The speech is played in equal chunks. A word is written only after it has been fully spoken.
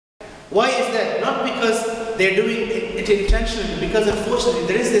Why is that? Not because they're doing it intentionally, because unfortunately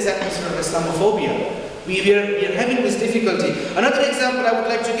there is this atmosphere of Islamophobia. We are having this difficulty. Another example I would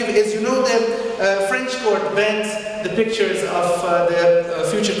like to give is, you know, the French court bans the pictures of the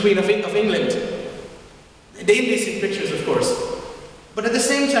future Queen of England. The indecent pictures, of course. But at the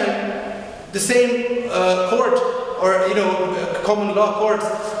same time, the same court, or you know, common law courts,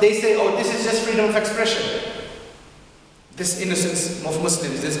 they say, oh, this is just freedom of expression. This innocence of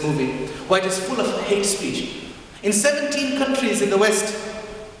Muslims, this movie, why it is full of hate speech. In 17 countries in the West,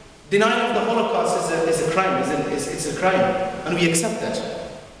 denial of the Holocaust is a crime, it's a crime, and we accept that.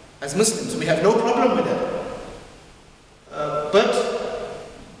 As Muslims, we have no problem with that. But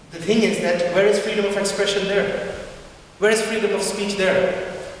the thing is that, where is freedom of expression there? Where is freedom of speech there?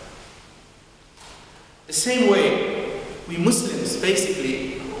 The same way, we Muslims,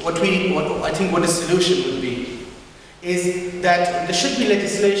 basically, what I think what the solution would be, is that there should be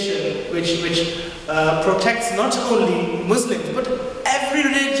legislation which protects not only Muslims, but every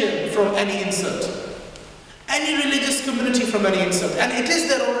religion from any insult. Any religious community from any insult. And it is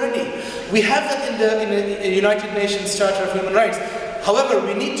there already. We have that in the United Nations Charter of Human Rights. However,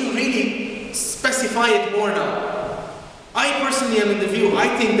 we need to really specify it more now. I personally am in the view, I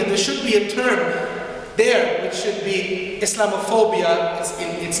think that there should be a term there which should be Islamophobia,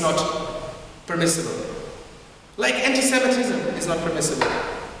 it's not permissible. Like anti-Semitism is not permissible.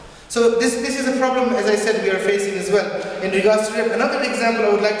 So this is a problem, as I said, we are facing as well. In regards to that, another example I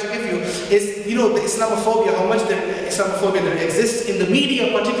would like to give you is, you know, the Islamophobia, how much the Islamophobia there exists in the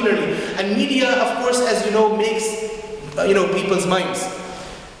media particularly. And media, of course, as you know, makes, you know, people's minds.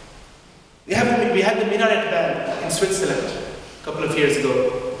 We had the minaret ban in Switzerland a couple of years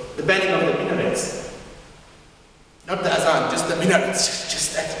ago. The banning of the minarets. Not the azan, just the minarets,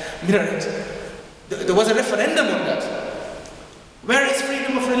 just that minaret. There was a referendum on that. Where is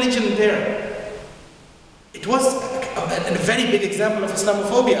freedom of religion there? It was a very big example of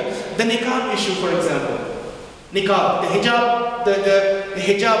Islamophobia. The niqab issue, for example. Niqab, the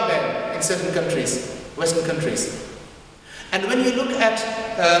hijab ban in certain countries, Western countries. And when you look at,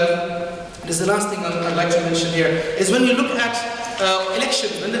 this is the last thing I'd like to mention here, is when you look at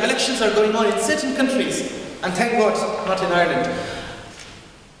elections, when the elections are going on in certain countries, and thank God, not in Ireland,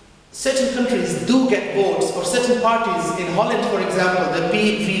 certain countries do get votes, or certain parties, in Holland for example, the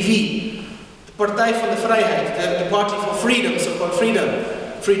PVV, the Partij van de Vrijheid, the party for freedom, so-called freedom.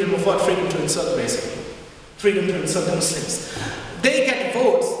 Freedom of what? Freedom to insult, basically. Freedom to insult the Muslims. They get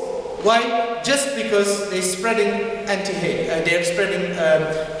votes. Why? Just because they're spreading anti-hate, they're spreading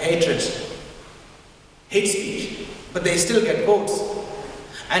hatred, hate speech, but they still get votes.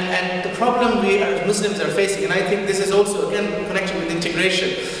 And the problem we as Muslims are facing, and I think this is also again connected with integration,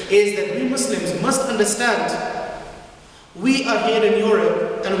 is that we Muslims must understand we are here in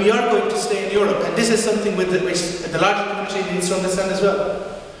Europe and we are going to stay in Europe, and this is something which the larger community needs to understand as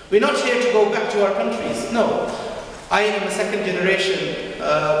well. We're not here to go back to our countries. No. I am a second generation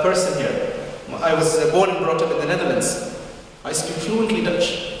person here. I was born and brought up in the Netherlands. I speak fluently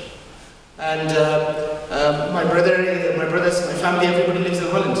Dutch. And my family, everybody lives in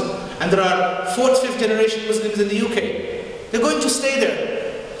Holland. And there are 4th, 5th generation Muslims in the UK. They're going to stay there.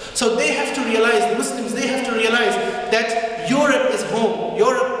 So they have to realize, the Muslims, they have to realize that Europe is home.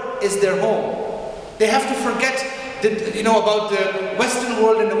 Europe is their home. They have to forget that, you know, about the Western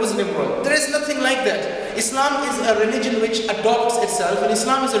world and the Muslim world. There is nothing like that. Islam is a religion which adopts itself, and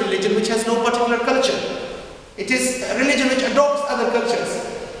Islam is a religion which has no particular culture. It is a religion which adopts other cultures,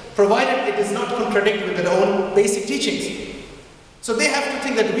 provided it does not contradict with their own basic teachings. So they have to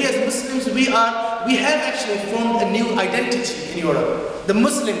think that we as Muslims, we have actually formed a new identity in Europe. The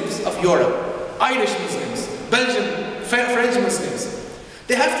Muslims of Europe, Irish Muslims, Belgian, French Muslims.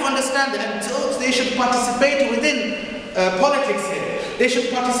 They have to understand that, and so they should participate within politics here. They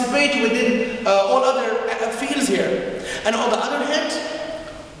should participate within all other fields here. And on the other hand,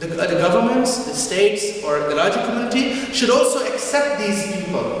 the governments, the states, or the larger community should also accept these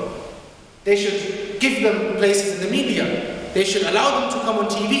people. They should give them places in the media. They should allow them to come on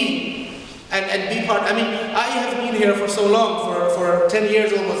TV and be part. I mean, I have been here for so long, for 10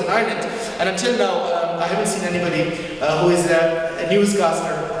 years almost in Ireland, and until now I haven't seen anybody who is a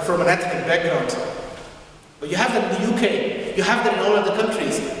newscaster from an ethnic background. But you have that in the UK, you have that in all other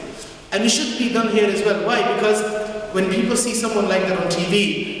countries. And it should be done here as well. Why? Because when people see someone like that on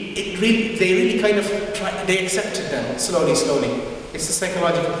TV, they really kind of they accepted them slowly. It's a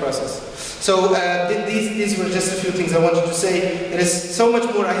psychological process. So these were just a few things I wanted to say. There is so much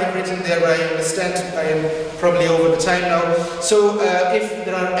more I have written there, but I understand I am probably over the time now. So if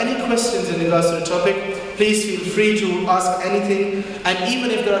there are any questions in regards to the topic, please feel free to ask anything, and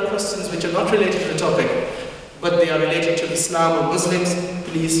even if there are questions which are not related to the topic, but they are related to Islam or Muslims,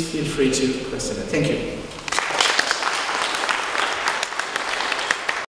 please feel free to question it. Thank you.